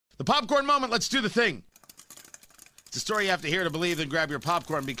The popcorn moment. Let's do the thing. It's a story you have to hear to believe, then grab your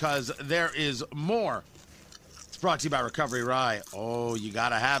popcorn because there is more. It's brought to you by Recovery Rye. Oh, you got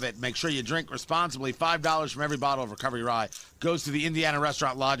to have it. Make sure you drink responsibly. $5 from every bottle of Recovery Rye goes to the Indiana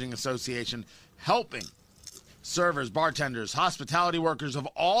Restaurant Lodging Association, helping servers, bartenders, hospitality workers of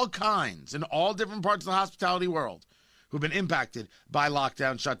all kinds in all different parts of the hospitality world who've been impacted by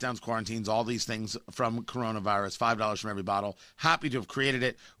lockdowns, shutdowns, quarantines, all these things from coronavirus. $5 from every bottle. Happy to have created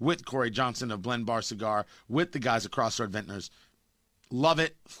it with Corey Johnson of Blend Bar Cigar, with the guys at Crossroad Vintners. Love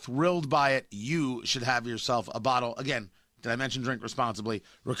it. Thrilled by it. You should have yourself a bottle. Again, did I mention drink responsibly?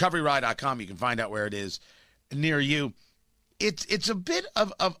 RecoveryRye.com. You can find out where it is near you. It's a bit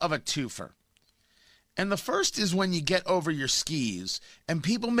of a twofer. And the first is when you get over your skis and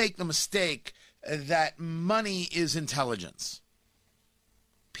people make the mistake that money is intelligence.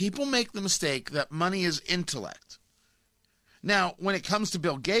 People make the mistake that money is intellect. Now, when it comes to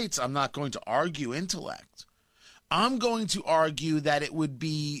Bill Gates, I'm not going to argue intellect. I'm going to argue that it would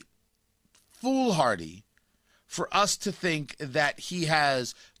be foolhardy for us to think that he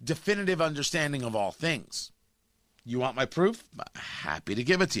has definitive understanding of all things. You want my proof? Happy to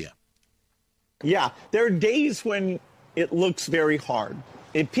give it to you. Yeah, there are days when it looks very hard.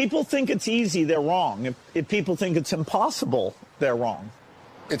 If people think it's easy, they're wrong. If people think it's impossible, they're wrong.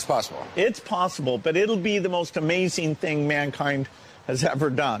 It's possible. It's possible, but it'll be the most amazing thing mankind has ever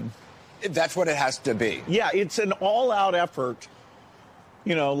done. That's what it has to be. Yeah, it's an all-out effort,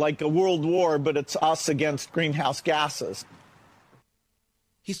 you know, like a world war, but it's us against greenhouse gases.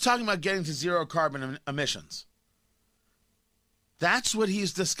 He's talking about getting to zero carbon emissions. That's what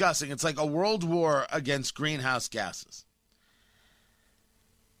he's discussing. It's like a world war against greenhouse gases.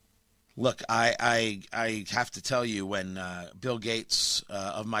 Look, I have to tell you, when Bill Gates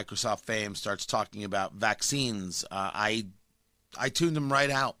of Microsoft fame starts talking about vaccines, I tuned him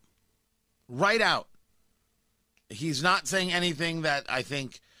right out. Right out. He's not saying anything that I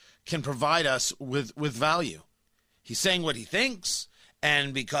think can provide us with value. He's saying what he thinks,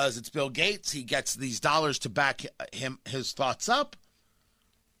 and because it's Bill Gates, he gets these dollars to back his thoughts up.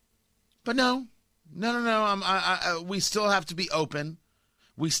 But no. We still have to be open.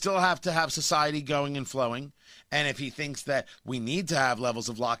 We still have to have society going and flowing. And if he thinks that we need to have levels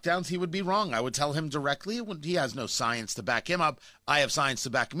of lockdowns, he would be wrong. I would tell him directly. He has no science to back him up. I have science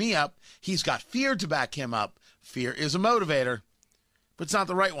to back me up. He's got fear to back him up. Fear is a motivator, but it's not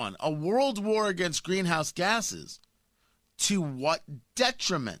the right one. A world war against greenhouse gases. To what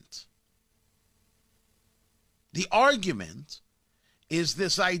detriment? The argument is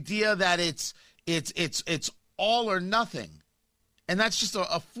this idea that it's all or nothing. And that's just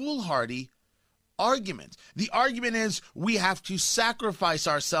a foolhardy argument. The argument is we have to sacrifice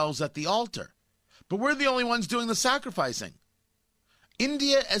ourselves at the altar. But we're the only ones doing the sacrificing.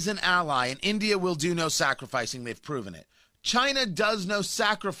 India as an ally, and India will do no sacrificing. They've proven it. China does no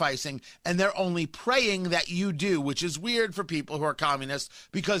sacrificing, and they're only praying that you do, which is weird for people who are communists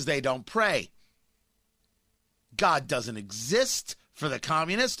because they don't pray. God doesn't exist for the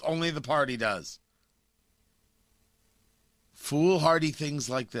communist, only the party does. Foolhardy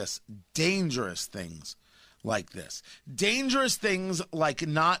things like this, dangerous things like this, dangerous things like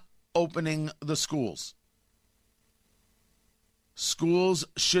not opening the schools. Schools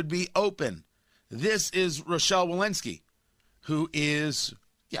should be open. This is Rochelle Walensky, who is,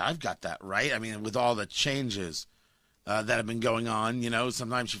 yeah, I've got that right. I mean, with all the changes that have been going on, you know,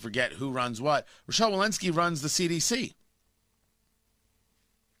 sometimes you forget who runs what. Rochelle Walensky runs the CDC.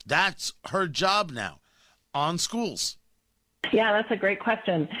 That's her job now, on schools. Yeah, that's a great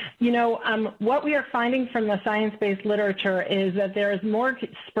question. You know, what we are finding from the science-based literature is that there is more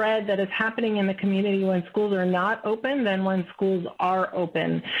spread that is happening in the community when schools are not open than when schools are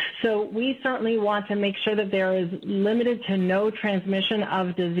open. So we certainly want to make sure that there is limited to no transmission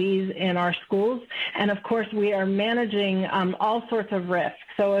of disease in our schools. And of course, we are managing all sorts of risks.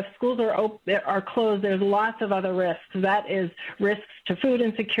 So if schools are closed, there's lots of other risks. That is risks to food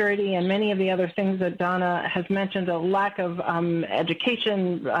insecurity and many of the other things that Donna has mentioned, a lack of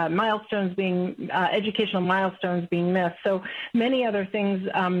educational milestones being missed. So many other things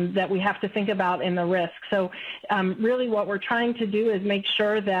that we have to think about in the risk. So really what we're trying to do is make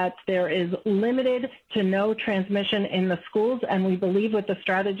sure that there is limited to no transmission in the schools, and we believe with the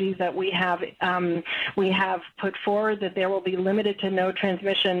strategies that we have put forward that there will be limited to no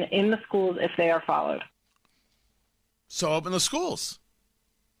transmission in the schools if they are followed. So open the schools.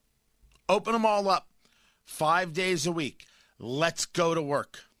 Open them all up 5 days a week. Let's go to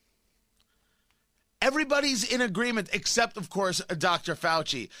work. Everybody's in agreement, except, of course, Dr.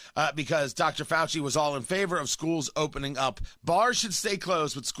 Fauci, because Dr. Fauci was all in favor of schools opening up. Bars should stay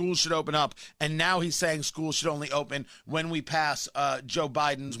closed, but schools should open up. And now he's saying schools should only open when we pass Joe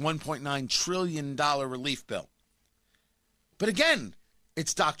Biden's $1.9 trillion relief bill. But again,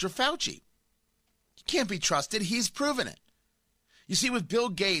 it's Dr. Fauci. He can't be trusted. He's proven it. You see, with Bill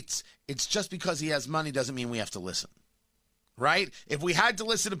Gates, it's just because he has money doesn't mean we have to listen. Right? If we had to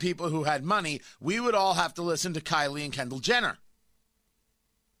listen to people who had money, we would all have to listen to Kylie and Kendall Jenner.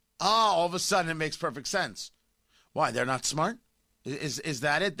 All of a sudden it makes perfect sense. Why? They're not smart? Is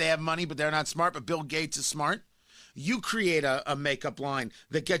that it? They have money, but they're not smart, but Bill Gates is smart? You create a makeup line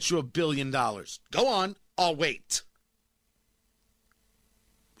that gets you $1 billion. Go on. I'll wait.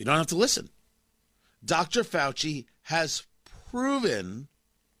 You don't have to listen. Dr. Fauci has proven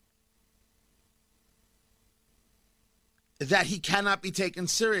that he cannot be taken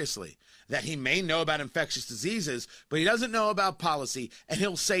seriously, that he may know about infectious diseases, but he doesn't know about policy, and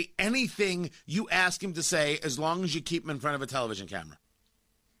he'll say anything you ask him to say as long as you keep him in front of a television camera.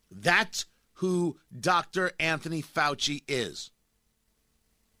 That's who Dr. Anthony Fauci is.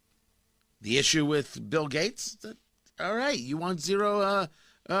 The issue with Bill Gates, all right, you want zero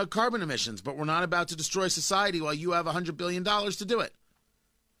carbon emissions, but we're not about to destroy society while you have $100 billion to do it.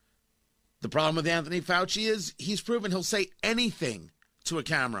 The problem with Anthony Fauci is he's proven he'll say anything to a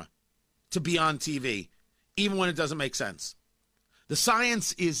camera to be on TV, even when it doesn't make sense. The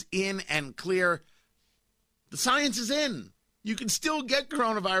science is in and clear. The science is in. You can still get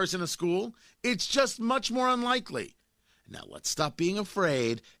coronavirus in a school. It's just much more unlikely. Now let's stop being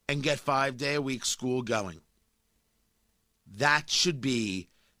afraid and get 5-day-a-week school going. That should be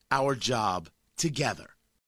our job together.